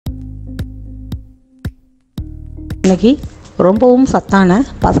இன்றைக்கி ரொம்பவும் சத்தான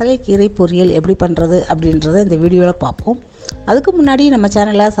பசலை கீரை பொரியல் எப்படி பண்ணுறது அப்படின்றத இந்த வீடியோவில் பார்ப்போம். அதுக்கு முன்னாடி நம்ம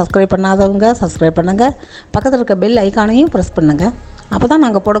சேனலை சப்ஸ்கிரைப் பண்ணாதவங்க சப்ஸ்கிரைப் பண்ணுங்கள். பக்கத்தில் இருக்க பெல் ஐக்கானையும் ப்ரெஸ் பண்ணுங்கள். அப்போ தான்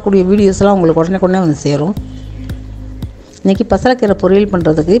நாங்கள் போடக்கூடிய வீடியோஸ்லாம் உங்களுக்கு உடனே வந்து சேரும். இன்றைக்கி பசலைக்கீரை பொரியல்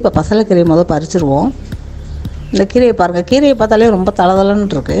பண்ணுறதுக்கு இப்போ பசலைக்கீரை பறிச்சிருவோம். இந்த கீரையை பாருங்கள், கீரையை பார்த்தாலே ரொம்ப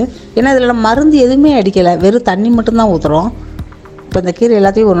தளதளன்னு இருக்குது. ஏன்னா இதில் மருந்து எதுவுமே அடிக்கலை, வெறும் தண்ணி மட்டும்தான் ஊற்றுறோம். இப்போ இந்த கீரை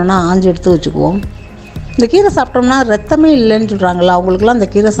எல்லாத்தையும் ஒன்றுனா ஆஞ்சு எடுத்து வச்சுக்குவோம். இந்த கீரை சாப்பிட்டோம்னா ரத்தமே இல்லைன்னு சொல்கிறாங்களா, அவங்களுக்குலாம் இந்த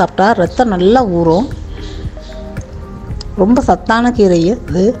கீரை சாப்பிட்டா ரத்தம் நல்லா ஊறும். ரொம்ப சத்தான கீரை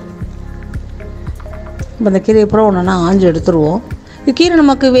இது. இப்போ இந்த கீரையை பூரா ஒன்றுனா ஆஞ்சு எடுத்துருவோம். இது கீரை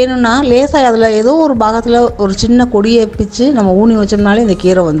நமக்கு வேணும்னா லேசாக அதில் ஏதோ ஒரு பாகத்தில் ஒரு சின்ன கொடியை பிச்சு நம்ம ஊனி வச்சோம்னாலே இந்த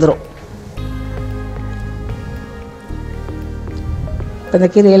கீரை வந்துடும். இப்போ இந்த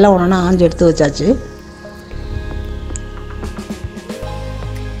கீரையெல்லாம் ஒன்றுனா ஆஞ்சு எடுத்து வச்சாச்சு.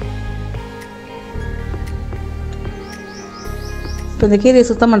 இப்போ இந்த கீரையை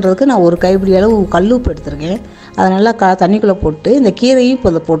சுத்தம் பண்ணுறதுக்கு நான் ஒரு கைப்பிடி அளவு கல் உப்பு எடுத்துருக்கேன். அதை நல்லா தண்ணிக்குள்ளே போட்டு இந்த கீரையும் இப்போ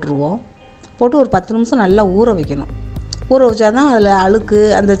அதை போட்டுருவோம். போட்டு ஒரு 10 நிமிஷம் நல்லா ஊற வைக்கணும். ஊற வச்சா தான் அதில் அழுக்கு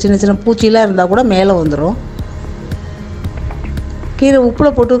அந்த சின்ன சின்ன பூச்சிலாம் இருந்தால் கூட மேலே வந்துடும். கீரை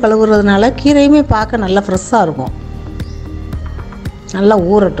உப்பில் போட்டு கழுவுறதுனால கீரையுமே பார்க்க நல்லா ஃப்ரெஷ்ஷாக இருக்கும். நல்லா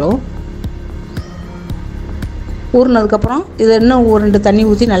ஊறட்டும். ஊறினதுக்கப்புறம் இதை இன்னும் 2 தண்ணி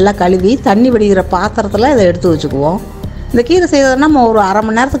ஊற்றி நல்லா கழுவி தண்ணி வடிகிற பாத்திரத்தில் இதை எடுத்து வச்சுக்குவோம். இந்த கீரை செய்கிறதுனா நம்ம ஒரு அரை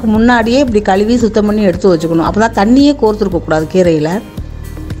மணி நேரத்துக்கு முன்னாடியே இப்படி கழுவி சுத்தம் பண்ணி எடுத்து வச்சுக்கணும். அப்போ தான் தண்ணியே கோர்த்துருக்கக்கூடாது கீரையில்.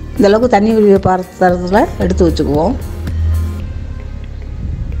 இந்தளவுக்கு தண்ணி வடிகிற பாத்திரத்தில் எடுத்து வச்சுக்குவோம்.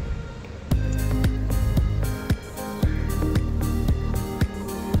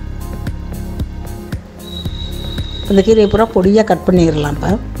 இந்த கீரையை பூரா பொடியாக கட் பண்ணிடலாம்.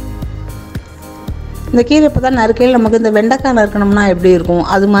 இப்போ இந்த கீரை இப்போ தான் நறுக்கையில் நமக்கு இந்த வெண்டைக்காய் நறுக்கணும்னா எப்படி இருக்கும்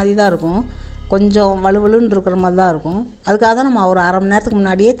அது மாதிரி தான் இருக்கும். கொஞ்சம் வலுவலுன்னு இருக்கிற மாதிரி தான் இருக்கும். அதுக்காக தான் நம்ம ஒரு அரை மணி நேரத்துக்கு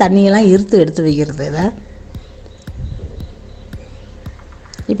முன்னாடியே தண்ணியெல்லாம் எடுத்து வைக்கிறது. இதை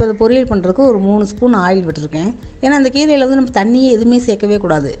இப்போ இதை பொரியல் பண்ணுறதுக்கு ஒரு 3 ஸ்பூன் ஆயில் விட்டுருக்கேன். ஏன்னா அந்த கீரையில் நம்ம தண்ணியே எதுவுமே சேர்க்கவே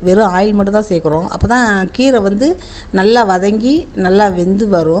கூடாது, வெறும் ஆயில் மட்டும் தான் சேர்க்குறோம். அப்போ தான் கீரை நல்லா வதங்கி நல்லா வெந்து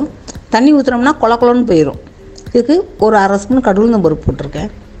வரும். தண்ணி ஊற்றுனோம்னா கொலன்னு போயிடும். இதுக்கு ஒரு அரை ஸ்பூன் கடுகு பருப்பு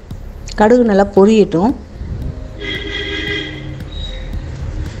போட்டிருக்கேன். கடுகு நல்லா பொரியட்டும்.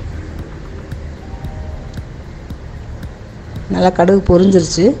 நல்லா கடுகு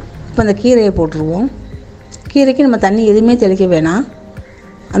பொரிஞ்சிருச்சு. இப்போ அந்த கீரையை போட்டுருவோம். கீரைக்கு நம்ம தண்ணி எதுவுமே தெளிக்க வேணாம்,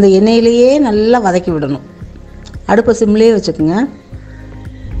 அந்த எண்ணெயிலேயே நல்லா வதக்கி விடணும். அடுப்பை சிம்லேயே வச்சுக்கோங்க.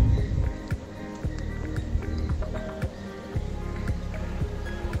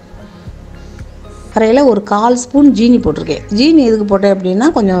 கரையில் ஒரு 1/4 ஸ்பூன் ஜீனி போட்டிருக்கேன். ஜீனி எதுக்கு போட்டேன் அப்படின்னா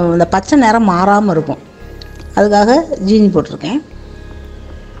கொஞ்சம் இந்த பச்சை நிறம் மாறாமல் இருக்கும், அதுக்காக ஜீனி போட்டிருக்கேன்.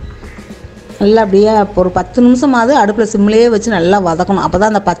 நல்லா அப்படியே ஒரு 10 நிமிஷமாவது அடுப்பில் சிம்லேயே வச்சு நல்லா வதக்கணும். அப்போ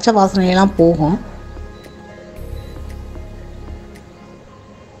தான் அந்த பச்சை வாசனையெல்லாம் போகும்.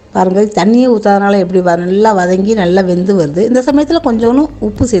 பாருங்கள், தண்ணியே ஊற்றாதனால எப்படி நல்லா வதங்கி நல்லா வெந்து வருது. இந்த சமயத்தில் கொஞ்சோன்னு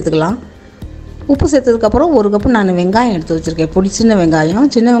உப்பு சேர்த்துக்கலாம். உப்பு சேர்த்ததுக்கப்புறம் 1 கப்பு நான் வெங்காயம் எடுத்து வச்சுருக்கேன், சின்ன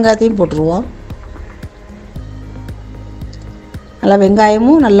வெங்காயம். சின்ன வெங்காயத்தையும் போட்டுருவோம். நல்லா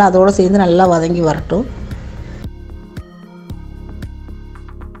வெங்காயமும் நல்லா அதோடு சேர்ந்து நல்லா வதங்கி வரட்டும்.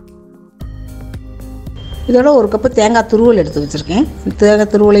 இதோட 1 கப்பு தேங்காய் துருவல் எடுத்து வச்சுருக்கேன். தேங்காய்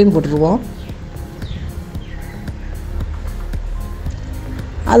துருவலையும் போட்டுருவோம்.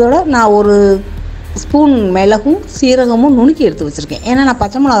 அதோட நான் 1 ஸ்பூன் மிளகும் சீரகமும் நுணுக்கி எடுத்து வச்சுருக்கேன். ஏன்னா நான்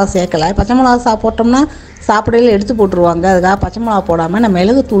பச்சை மிளகா சேர்க்கலை. பச்சை மிளகா போட்டோம்னா சாப்பிடையில் எடுத்து போட்டுருவாங்க. அதுக்காக பச்சை மிளகா போடாமல் நான்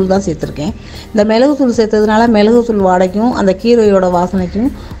மிளகுத்தூள் தான் சேர்த்துருக்கேன். இந்த மிளகுத்தூள் சேர்த்ததுனால மிளகுத்தூள் வாடைக்கும் அந்த கீரையோட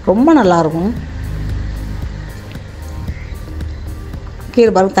வாசனைக்கும் ரொம்ப நல்லாயிருக்கும்.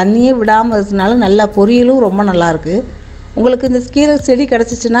 கீரை பாருங்கள், தண்ணியே விடாமல் இருக்கிறதுனால நல்லா பொரியலும் ரொம்ப நல்லாயிருக்கு. உங்களுக்கு இந்த கீரை செடி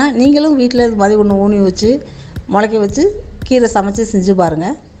கிடச்சிச்சின்னா நீங்களும் வீட்டில் இது மாதிரி ஒன்று ஊனி வச்சு முளைக்க வச்சு கீரை சமைச்சு செஞ்சு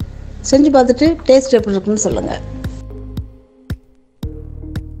பாருங்கள். செஞ்சு பார்த்துட்டு டேஸ்ட் எப்படி இருக்குன்னு சொல்லுங்கள்.